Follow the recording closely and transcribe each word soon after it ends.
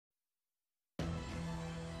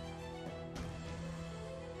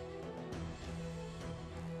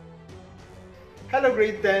Hello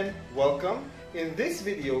grade 10, welcome. In this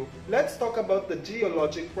video, let's talk about the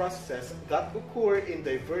geologic processes that occur in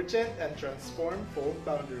divergent and transform fault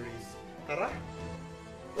boundaries. Tara!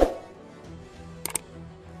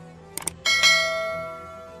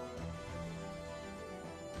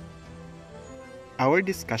 Our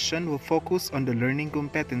discussion will focus on the learning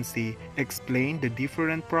competency, explain the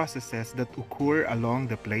different processes that occur along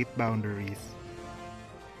the plate boundaries.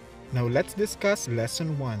 Now let's discuss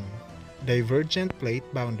Lesson 1, Divergent Plate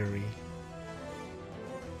Boundary.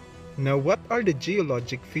 Now what are the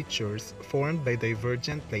geologic features formed by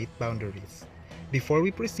divergent plate boundaries? Before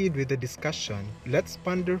we proceed with the discussion, let's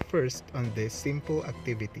ponder first on this simple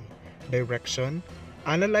activity. Direction: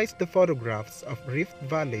 analyze the photographs of rift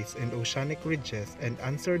valleys and oceanic ridges and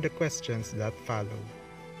answer the questions that follow.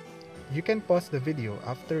 You can pause the video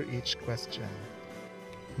after each question.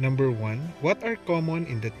 Number 1. What are common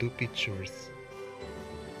in the two pictures?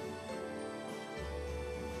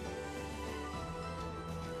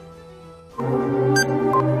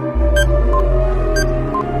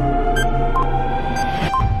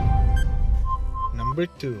 Number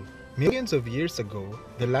 2. Millions of years ago,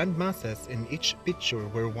 the land masses in each picture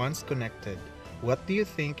were once connected. What do you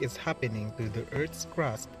think is happening to the Earth's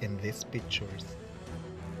crust in these pictures?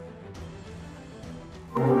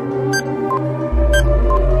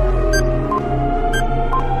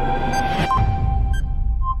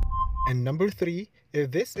 And number 3, if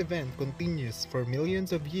this event continues for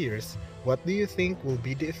millions of years, what do you think will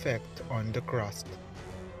be the effect on the crust?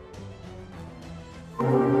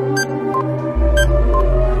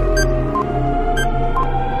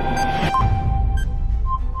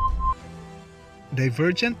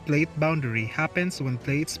 Divergent plate boundary happens when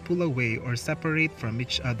plates pull away or separate from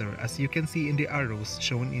each other, as you can see in the arrows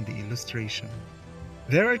shown in the illustration.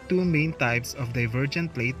 There are two main types of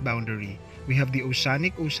divergent plate boundary. We have the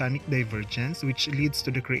oceanic divergence, which leads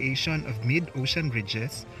to the creation of mid-ocean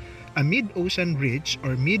ridges. A mid-ocean ridge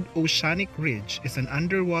or mid-oceanic ridge is an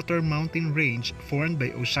underwater mountain range formed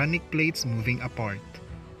by oceanic plates moving apart.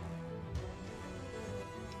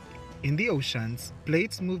 In the oceans,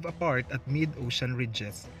 plates move apart at mid-ocean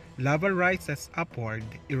ridges. Lava rises upward,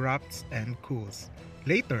 erupts, and cools.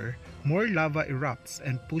 Later, more lava erupts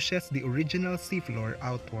and pushes the original seafloor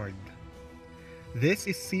outward. This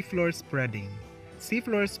is seafloor spreading.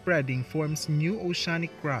 Seafloor spreading forms new oceanic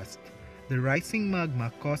crust. The rising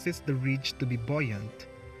magma causes the ridge to be buoyant.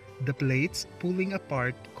 The plates pulling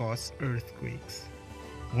apart cause earthquakes.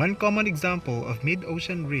 One common example of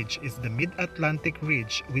mid-ocean ridge is the Mid-Atlantic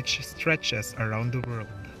Ridge, which stretches around the world.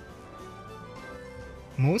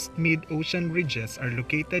 Most mid-ocean ridges are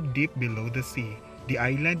located deep below the sea. The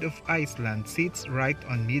island of Iceland sits right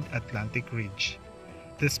on Mid-Atlantic Ridge.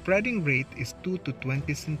 The spreading rate is 2 to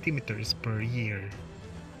 20 centimeters per year.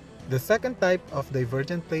 The second type of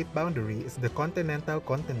divergent plate boundary is the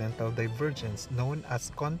continental-continental divergence, known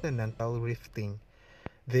as continental rifting.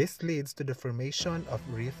 This leads to the formation of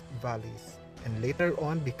rift valleys and later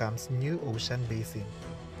on becomes new ocean basin.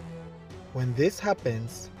 When this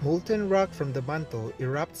happens, molten rock from the mantle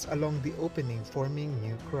erupts along the opening, forming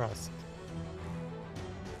new crust.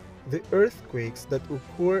 The earthquakes that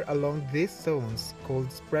occur along these zones,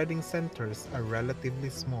 called spreading centers, are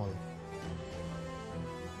relatively small.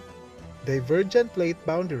 Divergent plate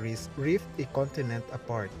boundaries rift a continent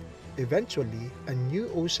apart. Eventually, a new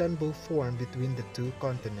ocean will form between the two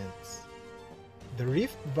continents. The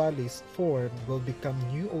rift valleys formed will become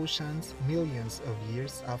new oceans millions of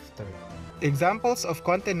years after. Examples of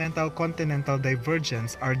continental-continental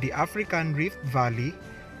divergence are the African Rift Valley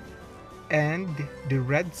and the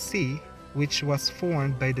Red Sea, which was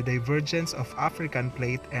formed by the divergence of African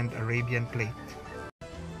plate and Arabian plate.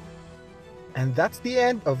 And that's the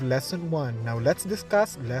end of Lesson 1. Now let's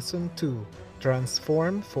discuss Lesson 2,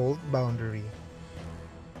 Transform Fault Boundary.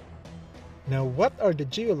 Now what are the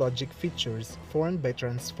geologic features formed by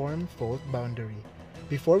transform fault boundary?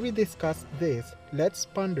 Before we discuss this, let's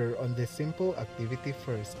ponder on this simple activity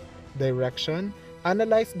first. Direction: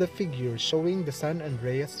 analyze the figure showing the San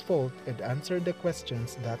Andreas Fault and answer the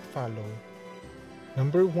questions that follow.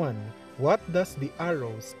 Number 1. What does the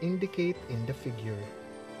arrows indicate in the figure?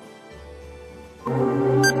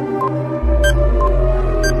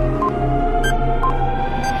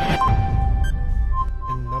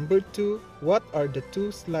 And number 2. What are the two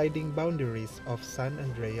sliding boundaries of San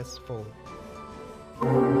Andreas Fault?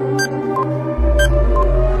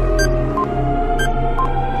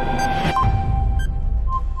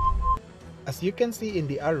 As you can see in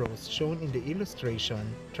the arrows shown in the illustration,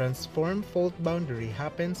 transform fault boundary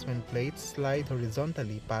happens when plates slide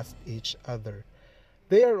horizontally past each other.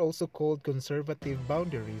 They are also called conservative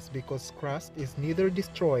boundaries because crust is neither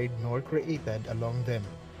destroyed nor created along them.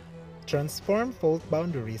 Transform fault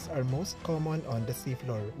boundaries are most common on the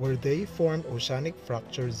seafloor, where they form oceanic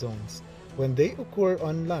fracture zones. When they occur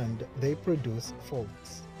on land, they produce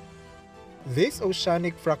faults. These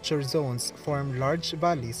oceanic fracture zones form large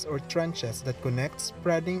valleys or trenches that connect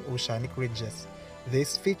spreading oceanic ridges.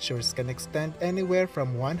 These features can extend anywhere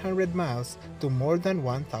from 100 miles to more than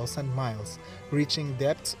 1,000 miles, reaching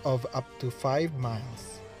depths of up to 5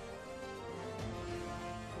 miles.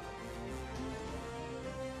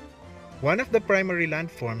 One of the primary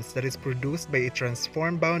landforms that is produced by a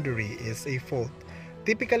transformed boundary is a fault.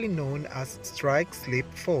 Typically known as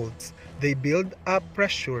strike-slip faults, they build up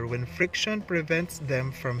pressure when friction prevents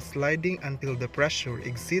them from sliding until the pressure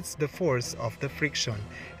exceeds the force of the friction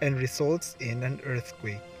and results in an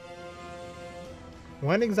earthquake.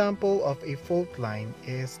 One example of a fault line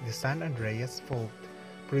is the San Andreas Fault,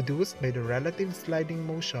 produced by the relative sliding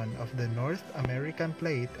motion of the North American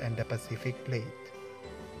Plate and the Pacific Plate.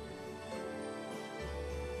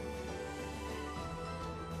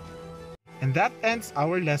 And that ends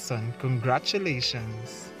our lesson.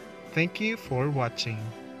 Congratulations! Thank you for watching.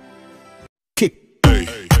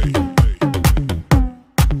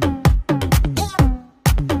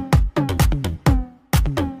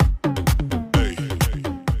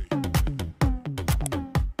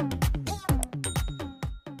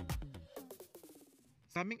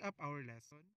 Summing up our lesson.